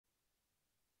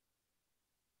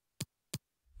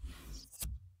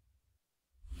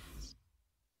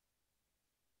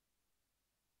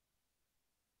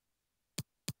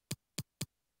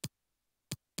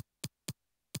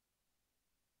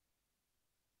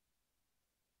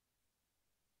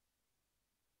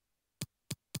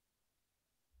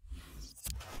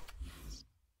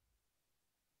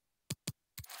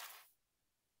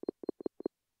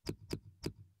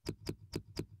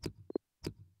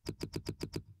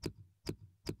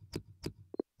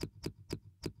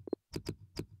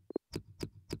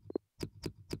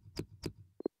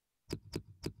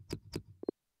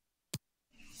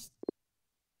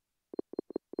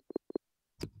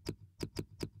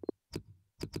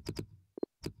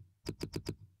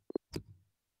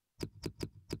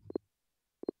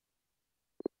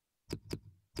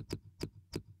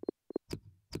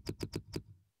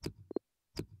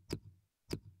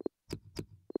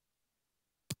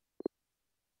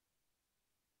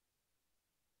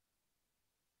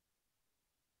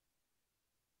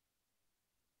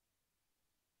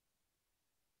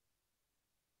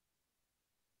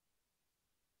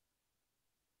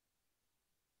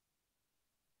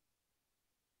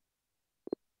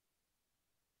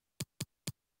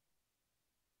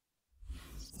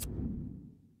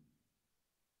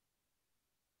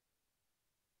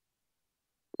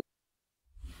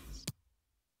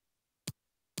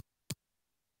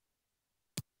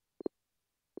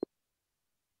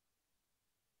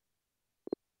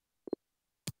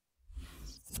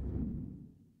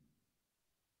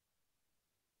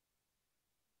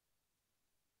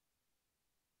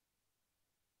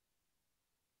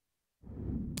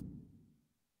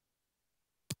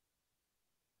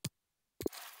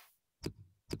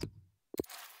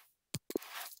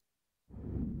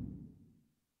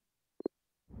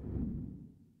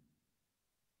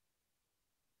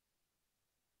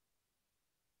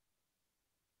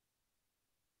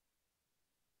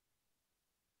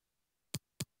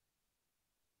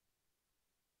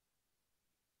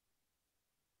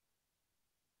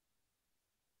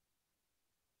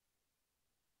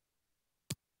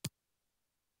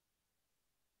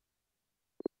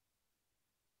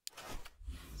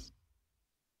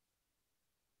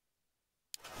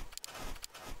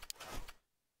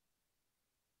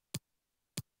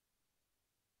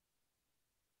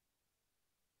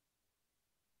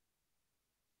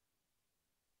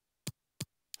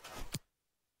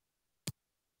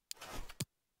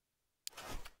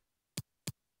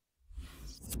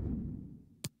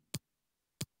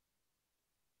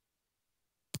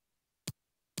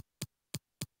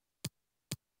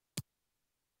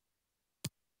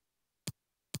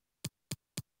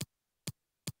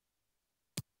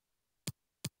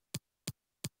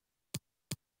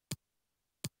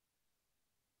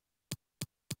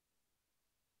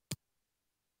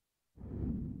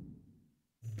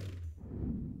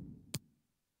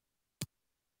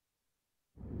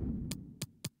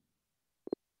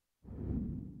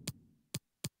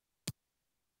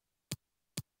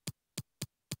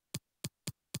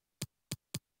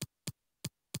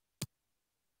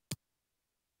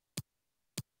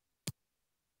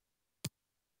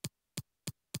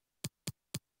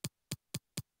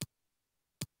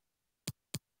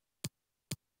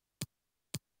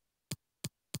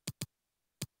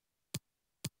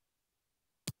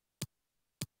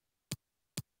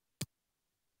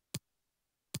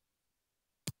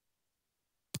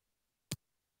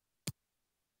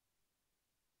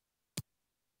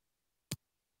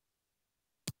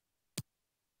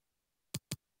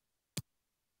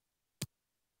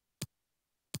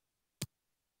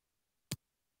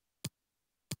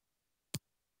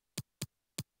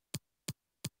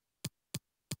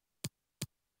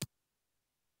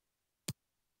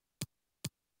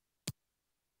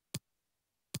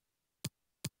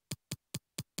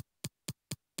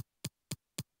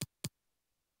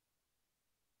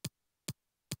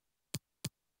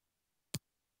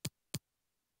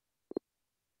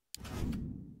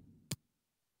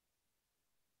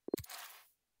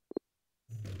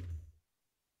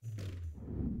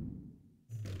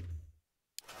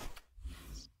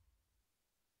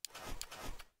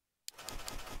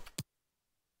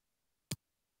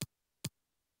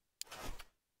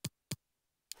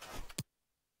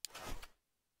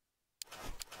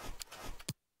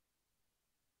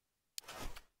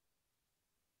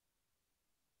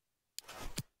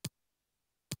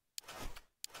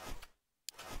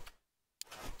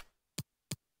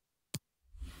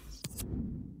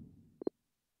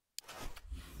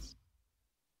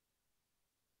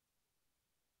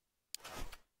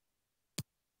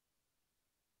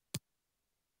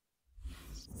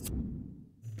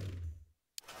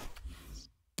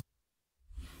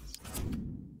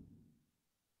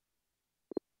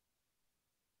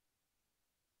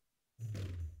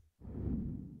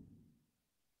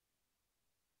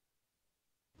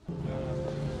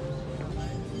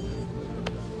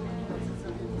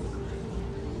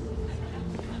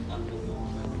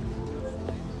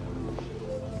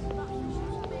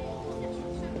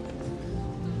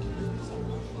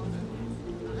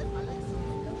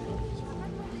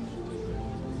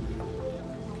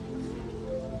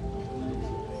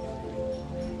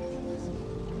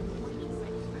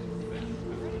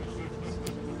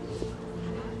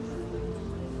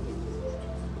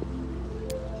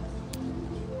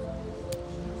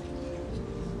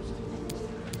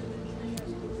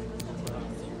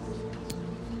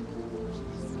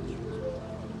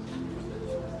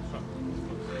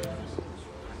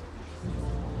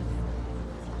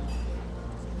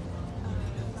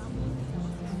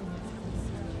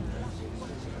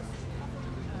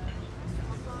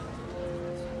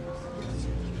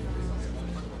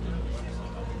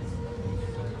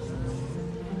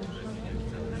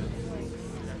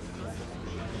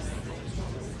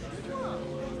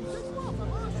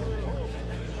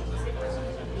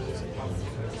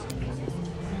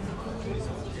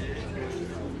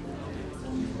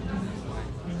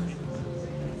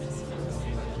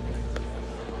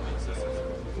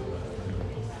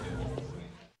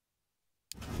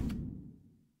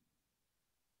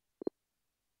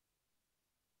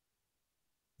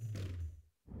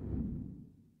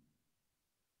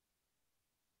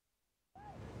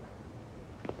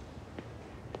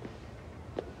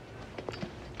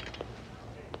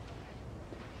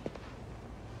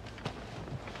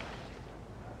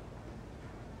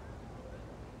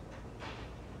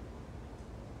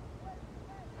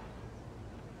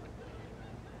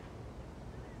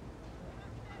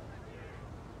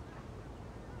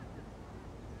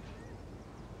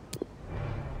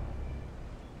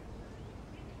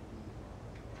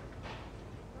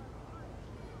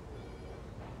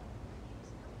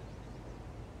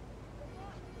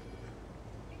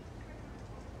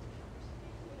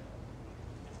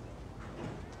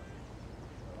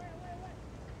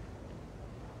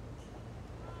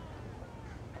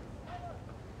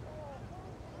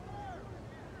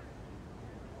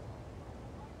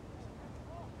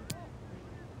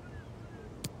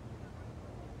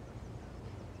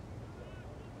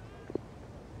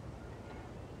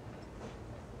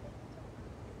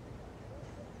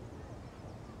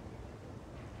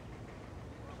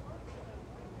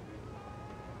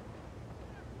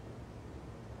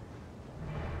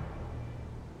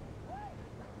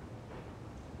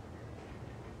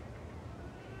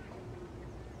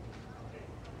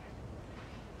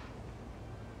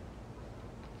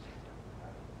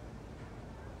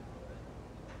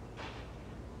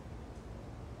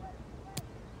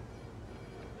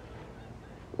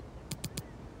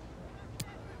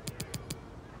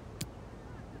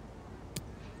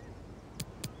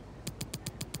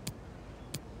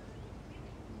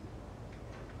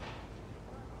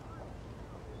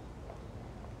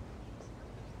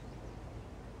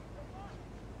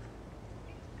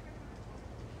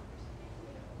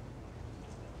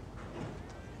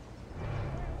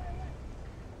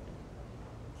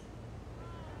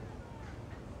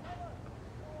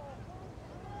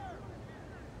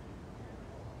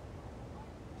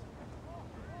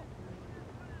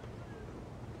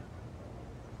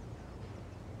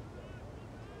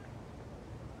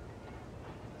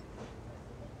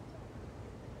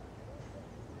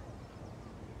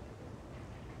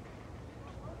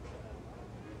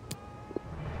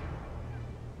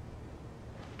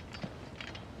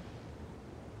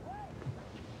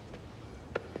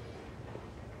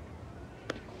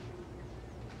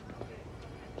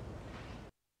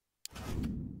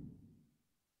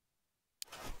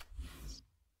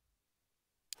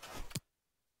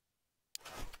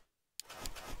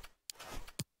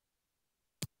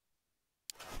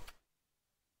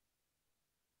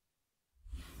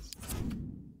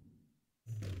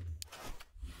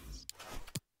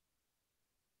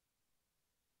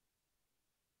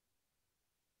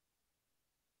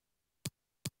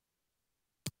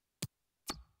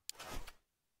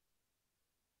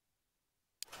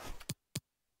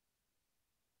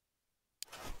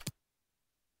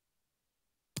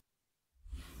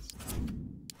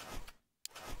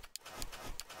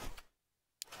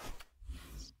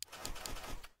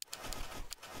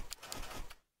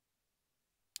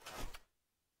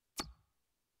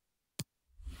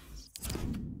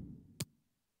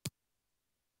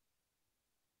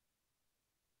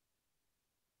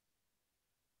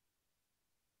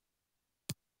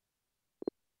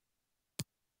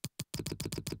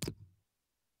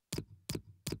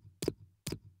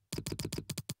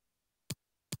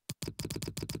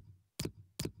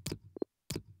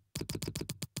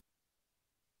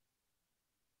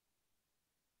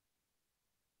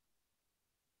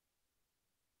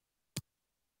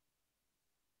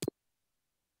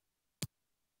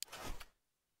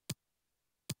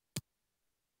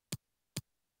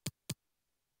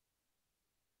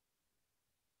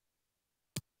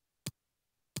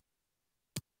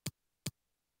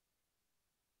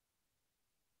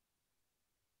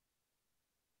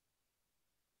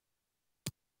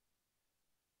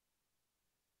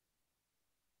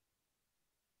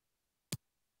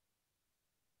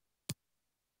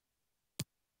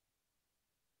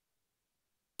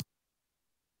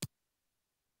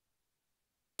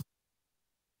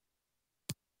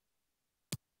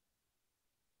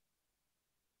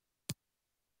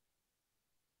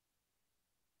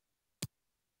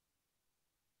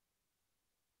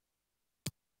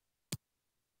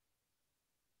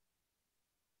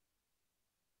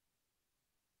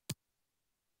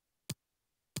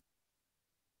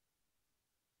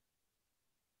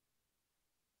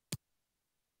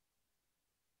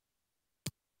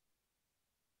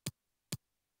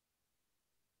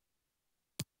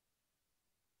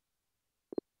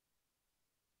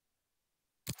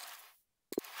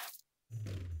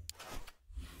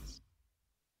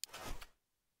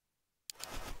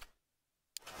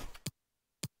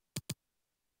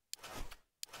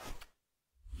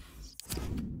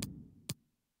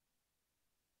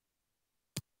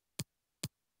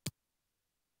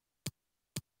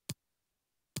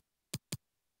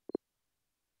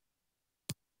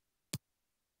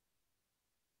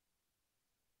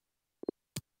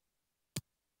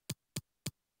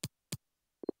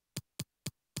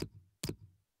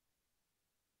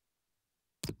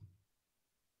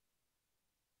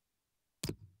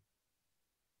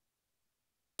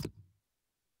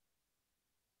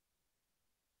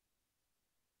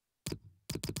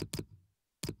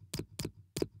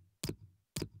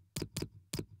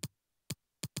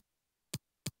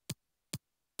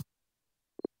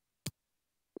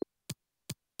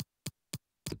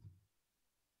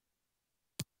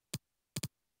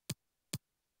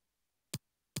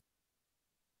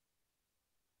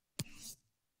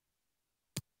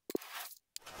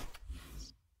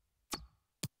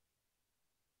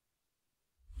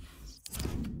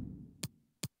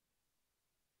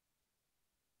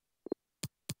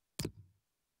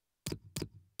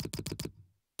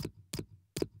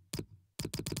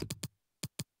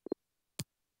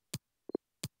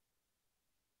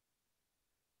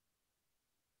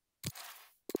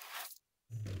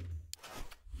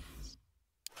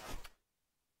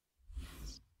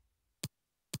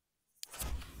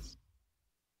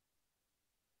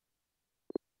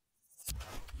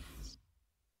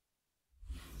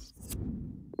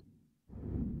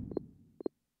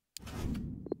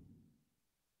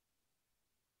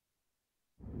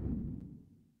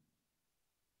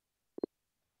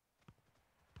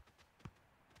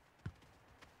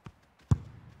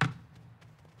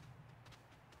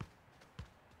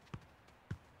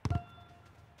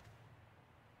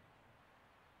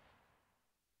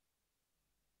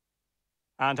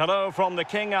And hello from the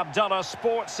King Abdullah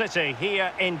Sports City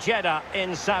here in Jeddah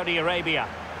in Saudi Arabia.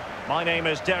 My name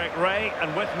is Derek Ray,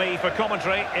 and with me for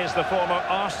commentary is the former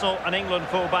Arsenal and England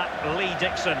fullback Lee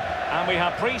Dixon. And we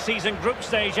have pre-season group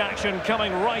stage action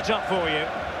coming right up for you.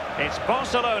 It's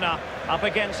Barcelona up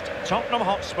against Tottenham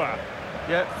Hotspur.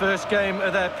 Yeah, first game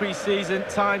of their pre-season.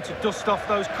 Time to dust off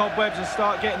those cobwebs and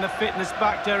start getting the fitness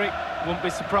back, Derek. Wouldn't be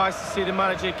surprised to see the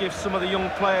manager give some of the young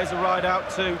players a ride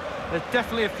out too. There's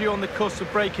definitely a few on the cusp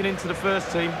of breaking into the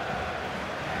first team.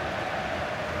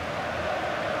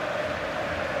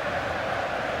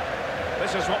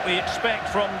 This is what we expect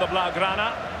from the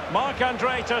Blaugrana.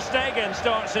 Marc-Andre ter Stegen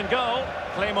starts in goal.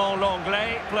 Clément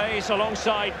Lenglet plays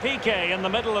alongside Piqué in the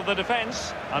middle of the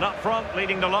defence. And up front,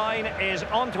 leading the line, is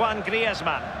Antoine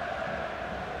Griezmann.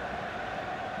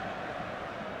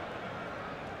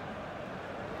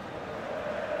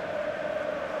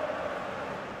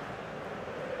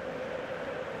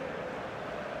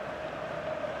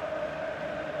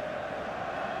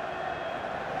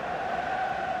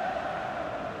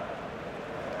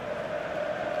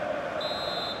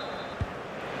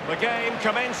 The game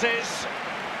commences.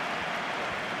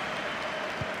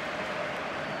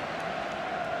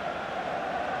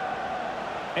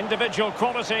 Individual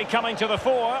quality coming to the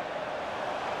fore.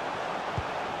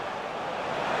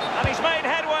 And he's made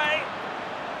headway.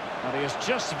 And he has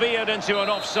just veered into an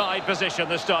offside position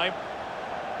this time.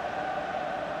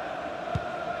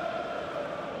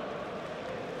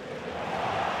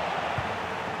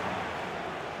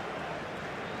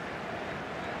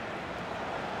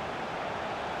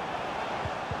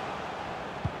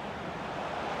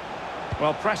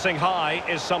 Well, pressing high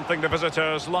is something the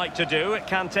visitors like to do. It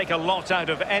can take a lot out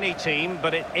of any team,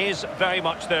 but it is very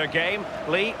much their game.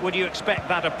 Lee, would you expect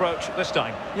that approach this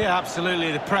time? Yeah,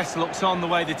 absolutely. The press looks on the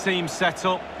way the team's set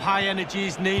up. High energy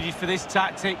is needed for this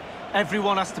tactic.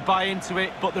 Everyone has to buy into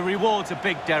it, but the rewards are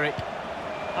big, Derek.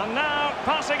 And now,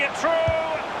 passing it through.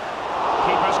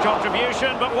 Keeper's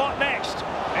contribution, but what next?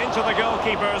 Into the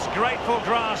goalkeeper's grateful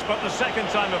grasp at the second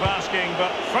time of asking, but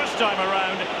first time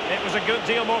around, it was a good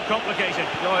deal more complicated.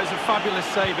 No, it was a fabulous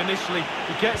save initially.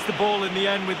 He gets the ball in the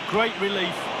end with great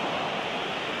relief.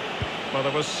 Well,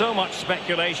 there was so much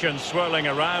speculation swirling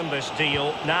around this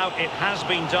deal. Now it has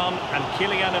been done, and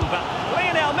Kylian Mbappé...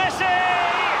 Lionel Messi!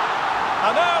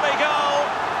 An early goal.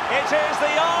 It is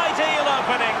the ideal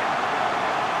opening.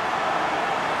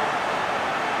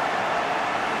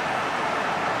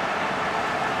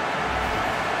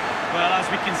 Well,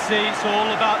 as we can see, it's all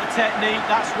about the technique.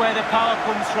 That's where the power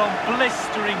comes from.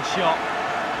 Blistering shot.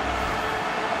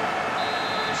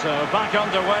 So back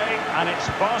underway, and it's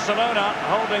Barcelona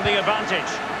holding the advantage.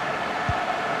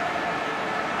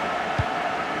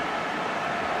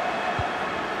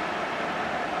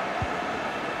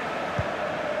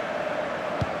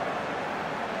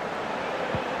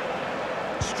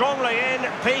 Strongly in,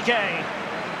 Piqué.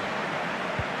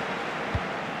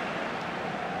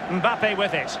 Mbappé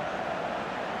with it.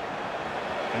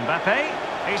 Mbappé,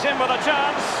 he's in with a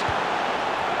chance,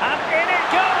 and in it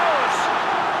goes!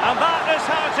 And that is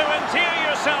how to endear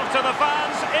yourself to the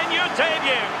fans in your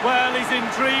debut. Well, he's in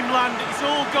dreamland, it's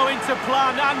all going to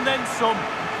plan and then some.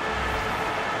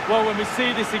 Well, when we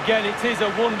see this again, it is a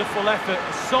wonderful effort,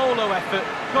 a solo effort.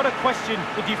 Got to question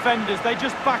the defenders, they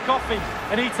just back off him,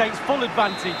 and he takes full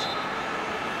advantage.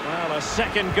 Well, a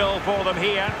second goal for them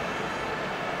here.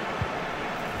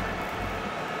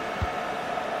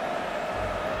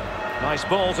 Nice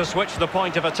ball to switch the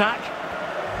point of attack.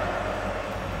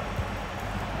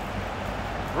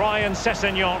 Ryan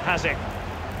Sessegnon has it.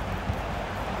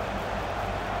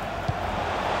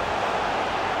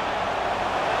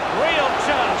 Real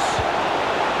chance.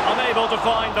 Unable to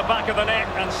find the back of the net,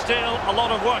 and still a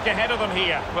lot of work ahead of them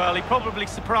here. Well, he'd probably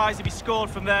surprised if he scored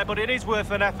from there, but it is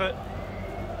worth an effort.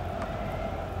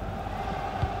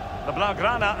 The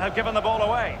Blaugrana have given the ball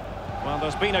away. Well,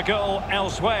 there's been a goal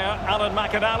elsewhere. Alan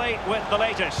McAnally with the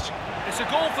latest. It's a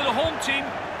goal for the home team.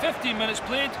 15 minutes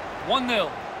played, 1-0.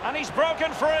 And he's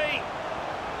broken free.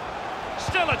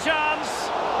 Still a chance.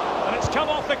 And it's come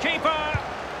off the keeper.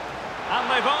 And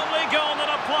they've only gone and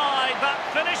applied that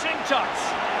finishing touch.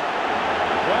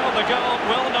 Well, the goal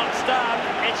will not stand.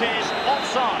 It is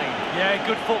offside. Yeah,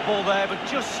 good football there, but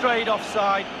just straight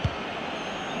offside.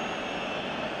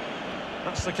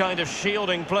 That's the kind of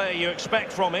shielding play you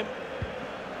expect from him.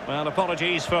 Well,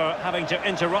 apologies for having to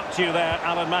interrupt you there,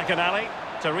 Alan McAnally.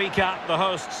 To recap, the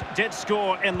hosts did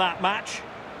score in that match,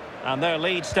 and their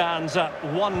lead stands at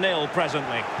 1-0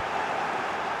 presently.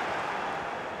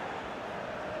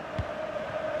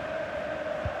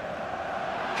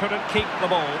 Couldn't keep the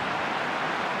ball.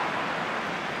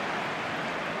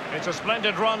 It's a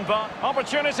splendid run, but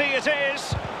opportunity it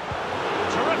is.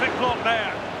 Terrific block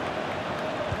there.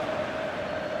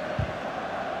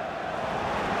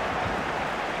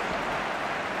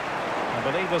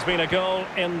 I believe there's been a goal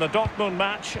in the Dortmund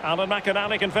match. Alan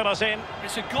McAnally can fill us in.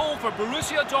 It's a goal for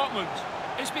Borussia Dortmund.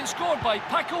 It's been scored by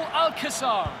Paco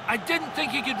Alcácer. I didn't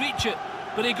think he could reach it,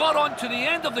 but he got on to the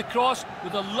end of the cross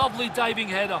with a lovely diving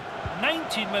header.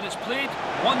 19 minutes played,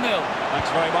 1-0. Thanks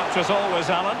very much as always,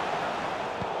 Alan.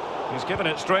 He's given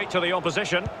it straight to the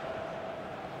opposition.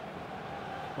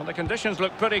 Well, the conditions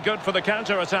look pretty good for the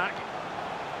counter-attack.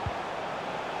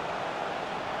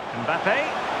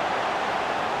 Mbappe.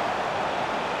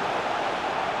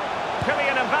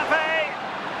 Kylian Mbappe.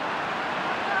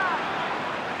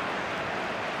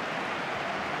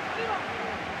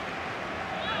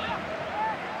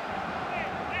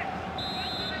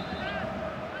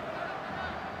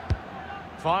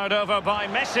 Fired over by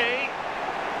Messi.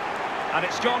 And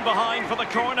it's gone behind for the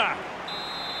corner.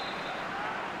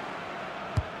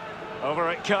 Over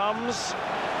it comes.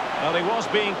 Well, he was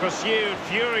being pursued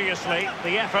furiously.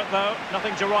 The effort, though,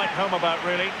 nothing to write home about,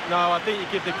 really. No, I think you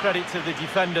give the credit to the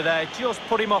defender there. Just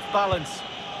put him off balance.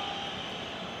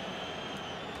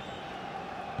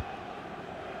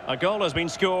 A goal has been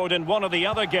scored in one of the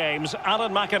other games.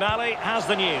 Alan McAnally has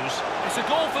the news. It's a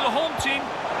goal for the home team.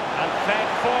 And fed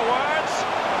forwards.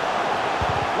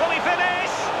 Will he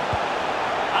finish?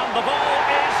 And the ball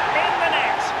is in the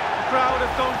net. The crowd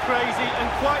have gone crazy, and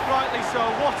quite rightly so.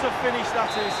 What a finish that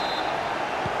is.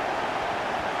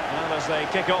 Well, as they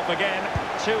kick off again,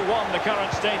 2-1 the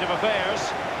current state of affairs.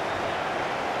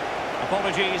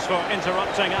 Apologies for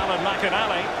interrupting Alan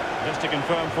McAnally. Just to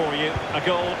confirm for you, a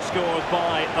goal scored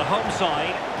by the home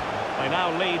side. They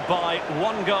now lead by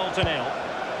 1-0.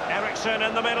 Eriksen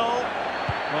in the middle.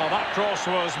 Well, that cross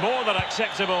was more than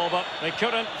acceptable, but they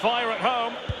couldn't fire it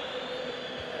home.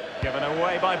 Given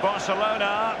away by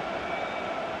Barcelona.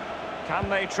 Can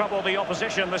they trouble the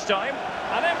opposition this time?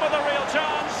 And in with a real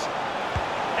chance.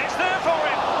 It's there for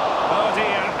him. Oh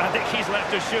dear, I think he's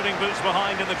left his shooting boots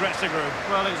behind in the dressing room.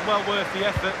 Well, it's well worth the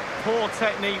effort. Poor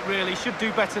technique, really. Should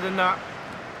do better than that.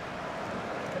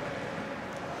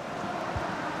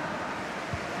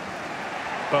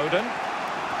 Foden.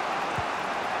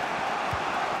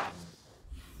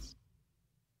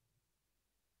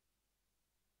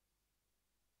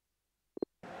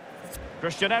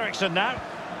 Christian Eriksen now.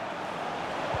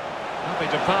 Happy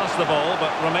to pass the ball,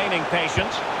 but remaining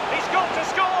patient. He's got to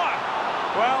score!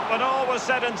 Well, when all was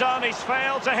said and done, he's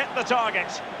failed to hit the target.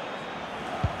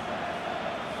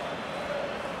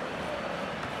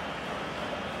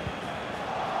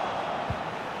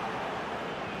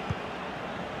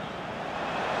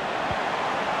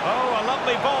 Oh, a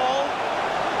lovely ball.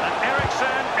 And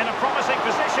Eriksen in a promising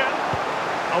position.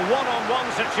 A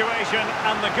one-on-one situation,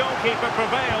 and the goalkeeper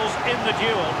prevails in the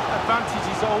duel. Advantage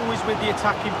is always with the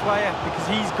attacking player, because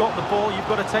he's got the ball. You've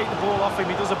got to take the ball off him.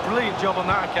 He does a brilliant job on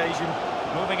that occasion.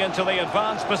 Moving into the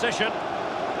advanced position.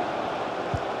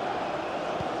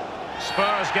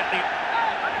 Spurs get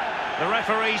the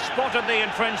referee spotted the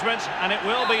infringement, and it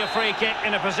will be a free kick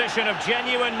in a position of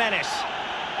genuine menace.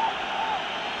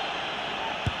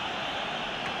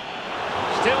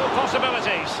 Still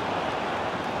possibilities.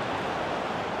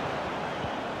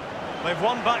 They've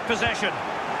won back possession.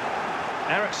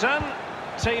 Eriksen,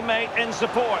 teammate in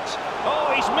support.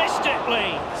 Oh, he's missed it,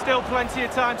 Lee. Still plenty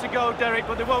of time to go, Derek,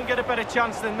 but they won't get a better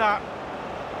chance than that.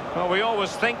 Well, we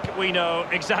always think we know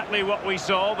exactly what we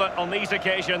saw, but on these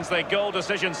occasions the goal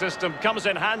decision system comes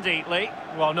in handy, Lee.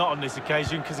 Well, not on this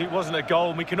occasion, because it wasn't a goal,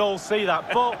 and we can all see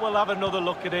that, but we'll have another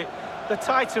look at it. The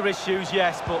tighter issues,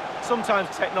 yes, but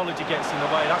sometimes technology gets in the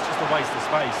way. That's just a waste of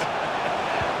space.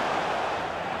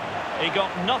 He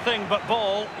got nothing but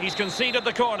ball. He's conceded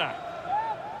the corner.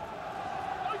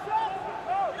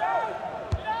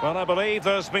 Well, I believe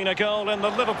there's been a goal in the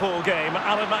Liverpool game.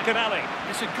 Alan McInally.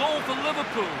 It's a goal for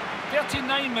Liverpool.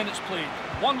 39 minutes played.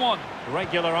 1-1.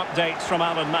 Regular updates from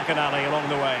Alan McInally along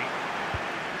the way.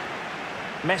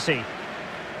 Messi.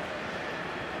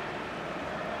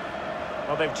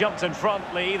 Well, they've jumped in front,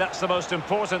 Lee. That's the most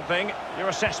important thing. Your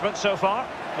assessment so far?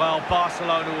 Well,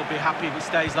 Barcelona will be happy if it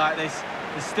stays like this.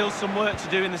 There's still some work to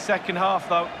do in the second half,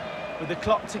 though. With the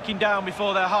clock ticking down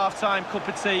before their half-time cup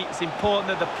of tea, it's important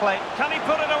that the play... Can he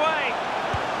put it away?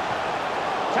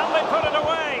 Can they put it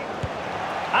away?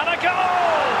 And a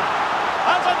goal!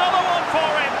 That's another one for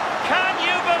him. Can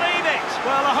you believe it?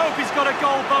 Well, I hope he's got a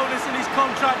goal bonus in his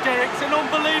contract, Derek. It's an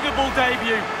unbelievable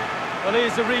debut. Well,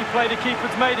 here's the replay. The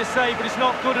keeper's made a save, but it's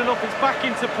not good enough. It's back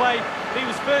into play. He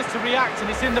was first to react, and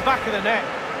it's in the back of the net.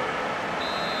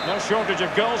 No shortage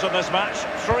of goals in this match.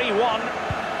 3-1.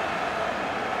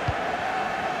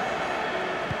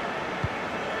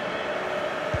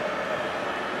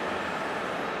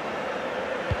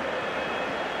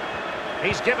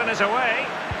 He's given us away.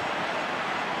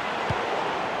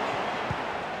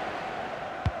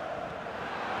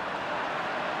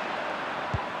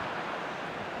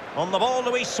 On the ball,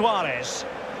 Luis Suarez.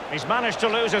 He's managed to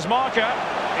lose his marker.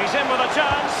 He's in with a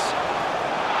chance.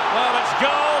 Well, it's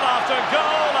goal after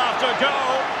goal after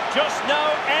goal. Just no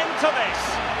end to this.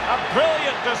 A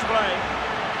brilliant display.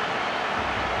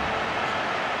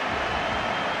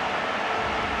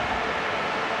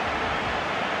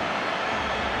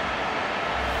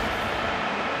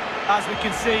 As we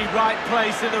can see, right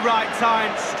place at the right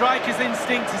time. Striker's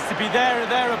instinct is to be there or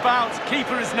thereabouts.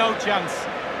 Keeper has no chance.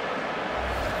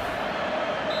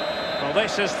 Well,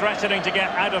 this is threatening to get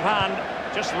out of hand.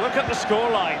 Just look at the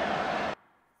scoreline.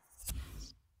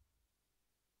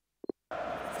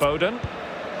 Foden.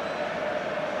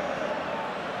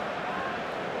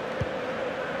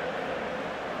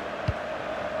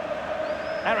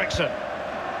 Ericsson.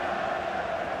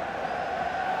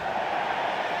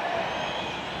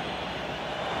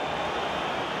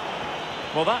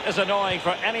 Well, that is annoying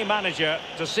for any manager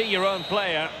to see your own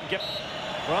player get...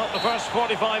 Well, the first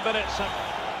 45 minutes,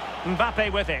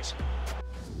 Mbappe with it.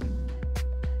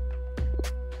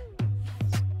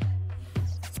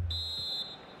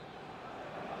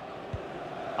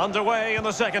 Underway in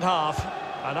the second half.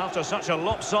 And after such a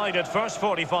lopsided first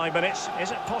 45 minutes,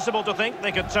 is it possible to think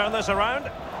they could turn this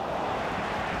around?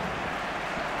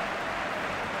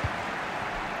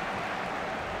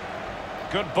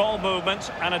 Good ball movement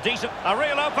and a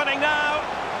real opening now.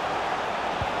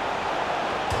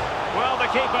 Well, the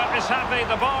keeper is happy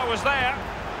the bar was there.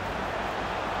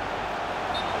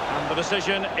 And the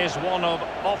decision is one of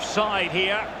offside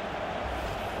here.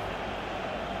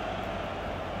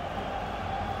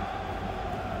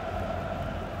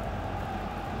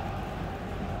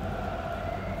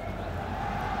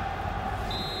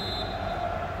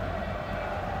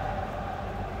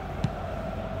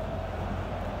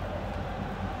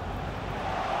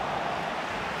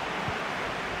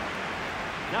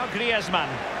 Now Griezmann.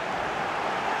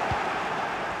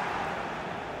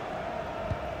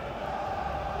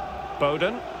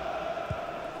 Foden.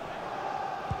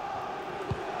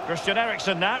 Christian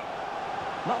Eriksen now.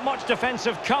 Not much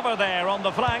defensive cover there on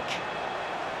the flank.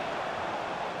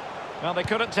 Well, they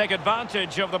couldn't take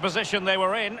advantage of the position they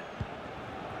were in.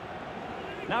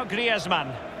 Now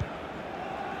Griezmann.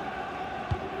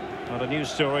 Not a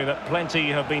news story that plenty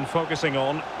have been focusing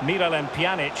on. Miralem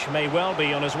Pjanic may well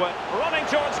be on his way. Running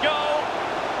towards goal.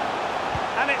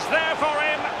 And it's there for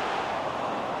him.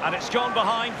 And it's gone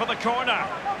behind for the corner.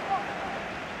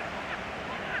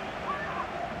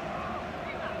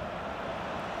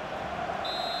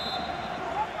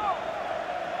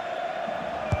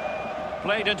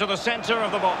 Played into the centre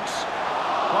of the box.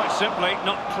 Quite simply,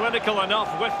 not clinical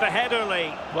enough with the header,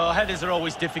 Lee. Well, headers are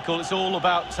always difficult. It's all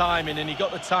about timing, and he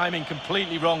got the timing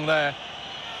completely wrong there.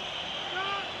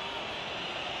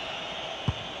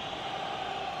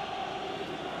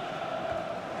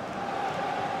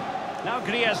 Now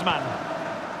Griezmann.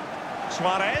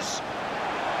 Suarez.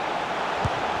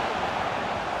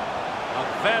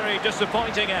 A very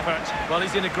disappointing effort. Well,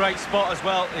 he's in a great spot as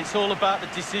well. It's all about the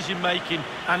decision-making,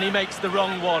 and he makes the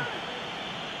wrong one.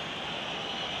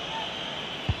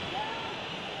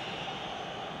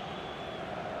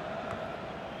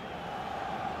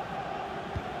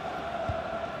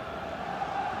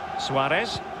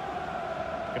 Suarez.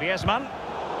 Griezmann.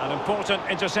 An important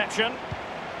interception.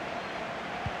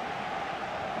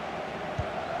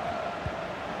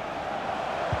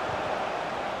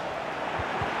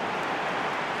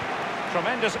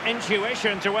 Tremendous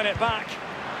intuition to win it back.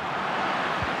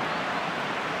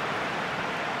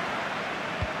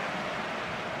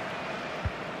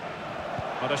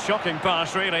 What a shocking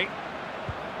pass, really.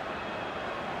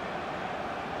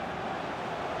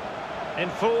 In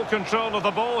full control of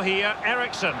the ball here,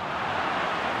 Eriksen. It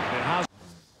has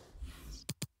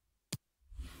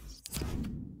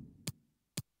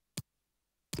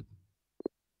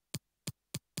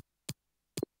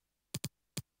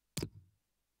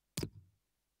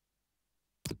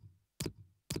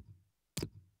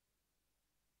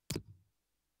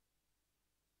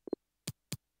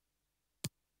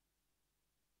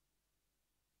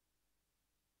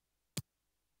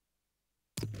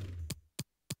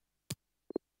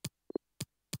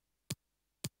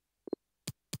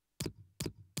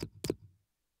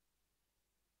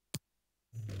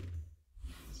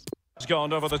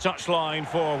gone over the touchline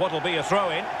for what will be a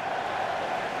throw-in.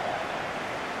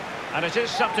 And it is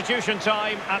substitution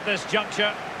time at this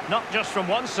juncture, not just from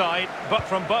one side, but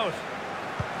from both.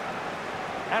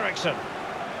 Eriksen.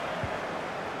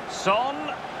 Son.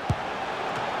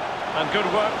 And good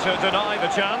work to deny the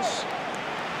chance.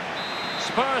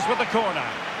 Spurs with the corner.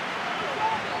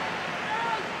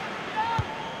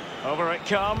 Over it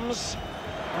comes.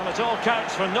 And it all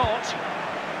counts for naught.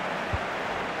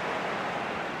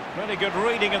 Really good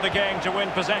reading of the game to win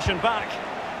possession back.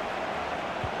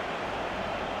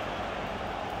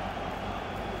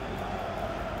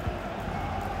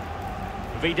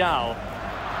 Vidal.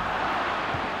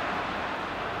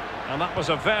 And that was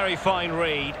a very fine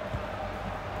read.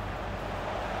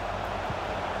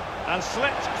 And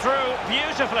slipped through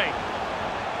beautifully.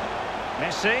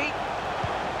 Messi.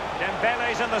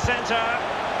 Dembele's in the centre.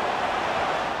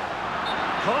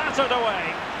 Clattered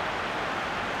away.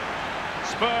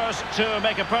 Spurs to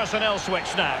make a personnel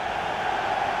switch now.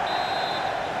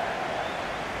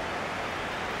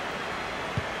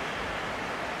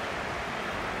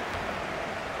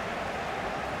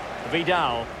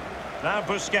 Vidal. Now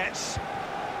Busquets.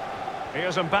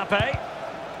 Here's Mbappe.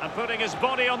 And putting his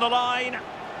body on the line.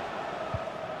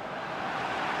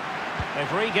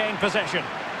 They've regained possession.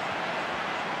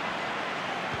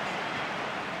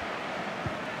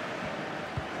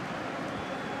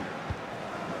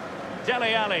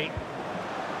 Dele Alli.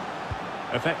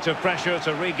 Effective pressure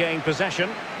to regain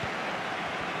possession.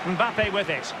 Mbappe with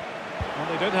it.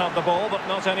 Well, they did have the ball, but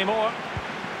not anymore.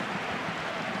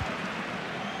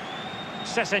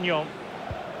 Sessegnon.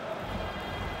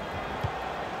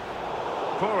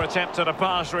 Poor attempt at a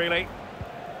pass, really.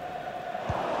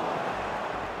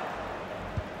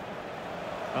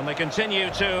 And they continue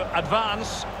to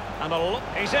advance. And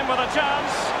he's in with a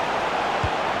chance.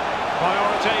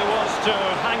 Priority was to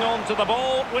hang on to the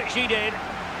ball, which he did.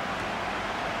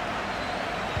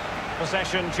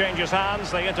 Possession changes hands,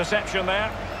 the interception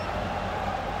there.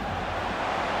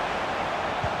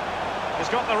 He's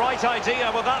got the right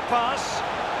idea with that pass.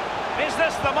 Is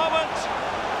this the moment?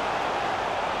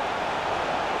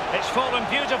 It's fallen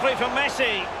beautifully from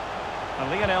Messi. And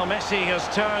Lionel Messi has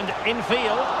turned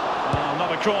infield. Oh,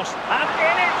 not a cross. And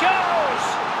in it goes!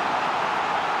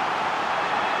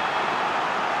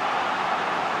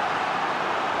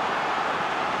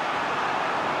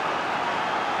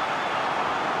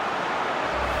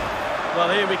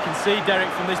 Well, here we can see, Derek,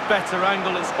 from this better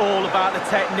angle, it's all about the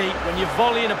technique. When you're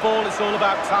volleying a ball, it's all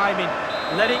about timing.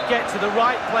 Let it get to the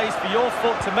right place for your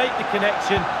foot to make the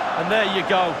connection, and there you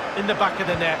go, in the back of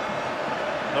the net.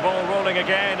 The ball rolling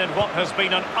again in what has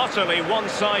been an utterly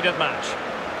one-sided match.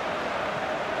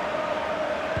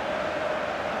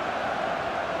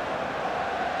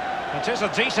 It is a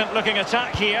decent-looking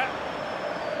attack here.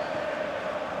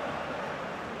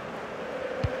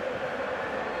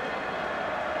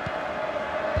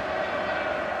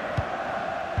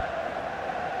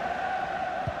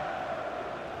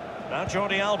 Now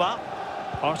Jordi Alba.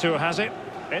 Arthur has it.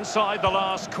 Inside the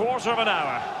last quarter of an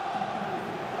hour.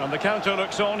 And the counter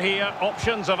looks on here.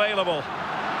 Options available.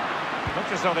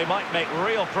 Looks as though they might make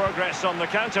real progress on the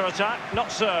counter-attack.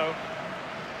 Not so.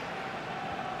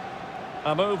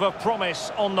 A move of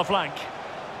promise on the flank.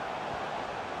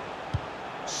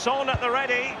 Son at the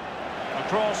ready. A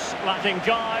cross lacking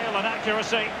guile and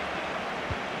accuracy.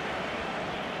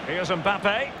 Here's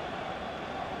Mbappe.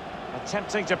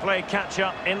 Attempting to play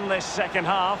catch-up in this second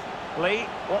half. Lee,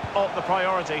 what ought the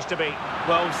priorities to be?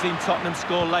 Well, we've seen Tottenham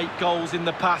score late goals in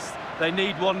the past. They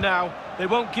need one now. They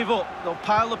won't give up. They'll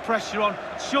pile the pressure on.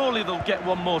 Surely they'll get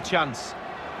one more chance.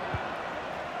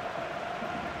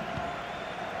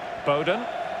 Bowden.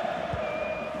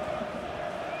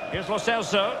 Here's Lo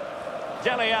Celso.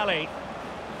 Dele Alli.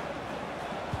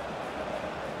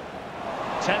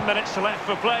 10 minutes left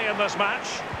for play in this match.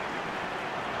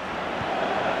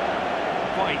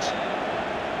 White.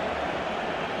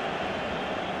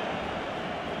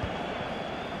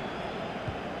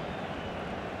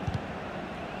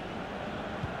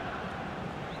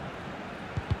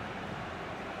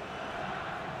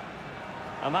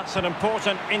 And that's an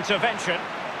important intervention.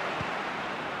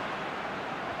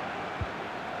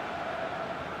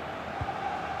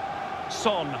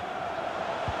 Son.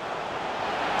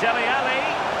 Dele Alli.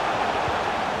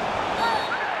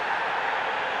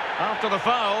 After the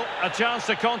foul, a chance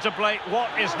to contemplate what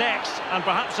is next, and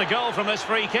perhaps a goal from this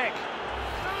free kick.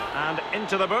 And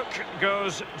into the book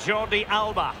goes Jordi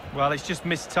Alba. Well, it's just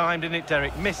mistimed, isn't it,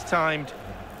 Derek? Mistimed.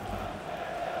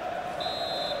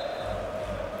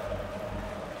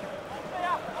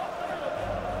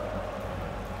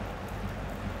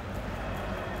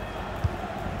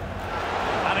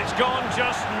 And it's gone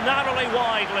just narrowly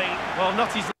widely. Well,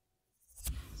 not his...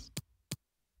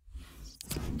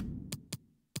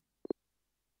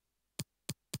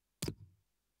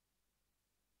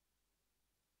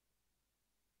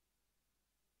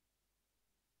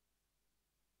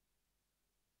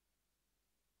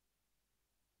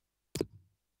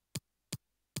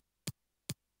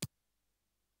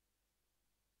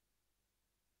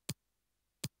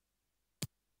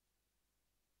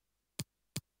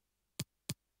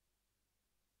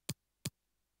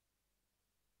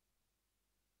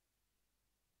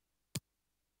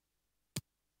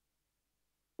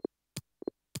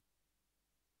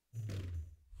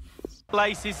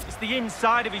 places. It's the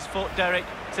inside of his foot, Derek.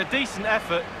 It's a decent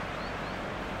effort.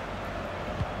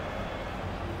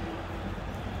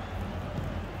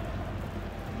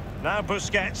 Now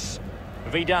Busquets.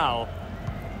 Vidal.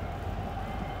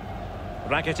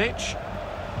 Rakitic.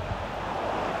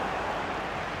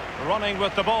 Running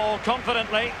with the ball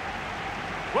confidently.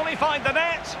 Will he find the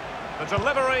net? The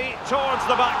delivery towards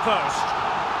the back post.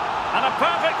 And a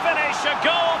perfect finish, a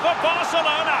goal for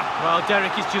Barcelona. Well,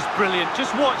 Derek is just brilliant.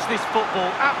 Just watch this football.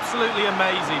 Absolutely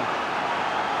amazing.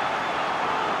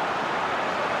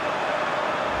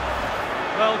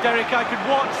 Well, Derek, I could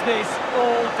watch this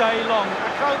all day long.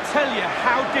 I can't tell you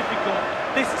how difficult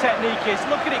this technique is.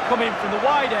 Look at it coming from the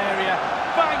wide area.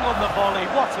 Bang on the volley.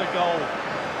 What a goal.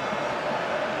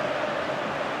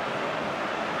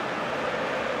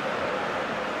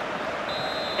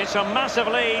 It's a massive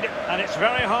lead, and it's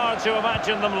very hard to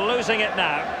imagine them losing it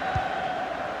now.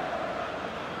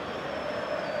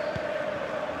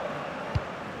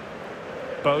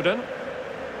 Bowden.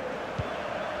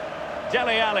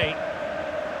 Dele Alli.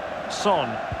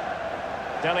 Son.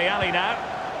 Dele Alli now.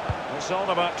 It's all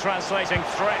about translating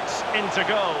threats into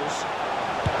goals.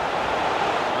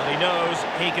 And he knows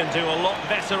he can do a lot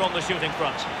better on the shooting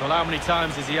front. Well, how many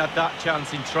times has he had that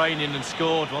chance in training and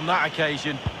scored? On that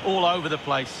occasion, all over the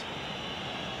place.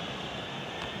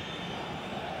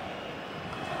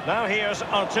 Now here's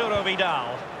Arturo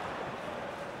Vidal.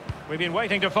 We've been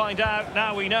waiting to find out.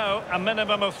 Now we know a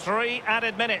minimum of 3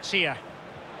 added minutes here.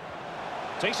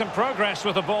 Decent progress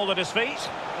with the ball at his feet.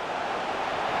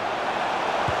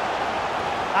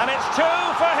 And it's 2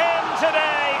 for him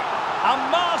today. A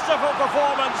masterful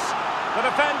performance. The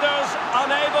defenders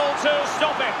unable to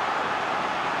stop it.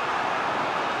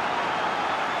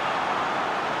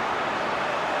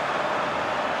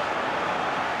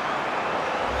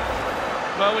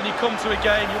 Well, when you come to a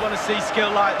game, you want to see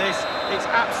skill like this. It's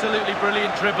absolutely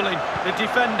brilliant dribbling. The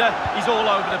defender is all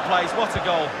over the place. What a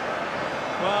goal.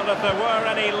 Well, if there were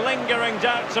any lingering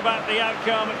doubts about the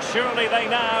outcome, surely they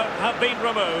now have been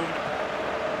removed.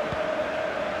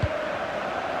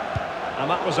 And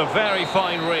that was a very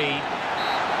fine read.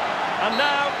 And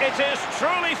now it is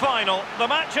truly final. The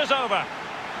match is over.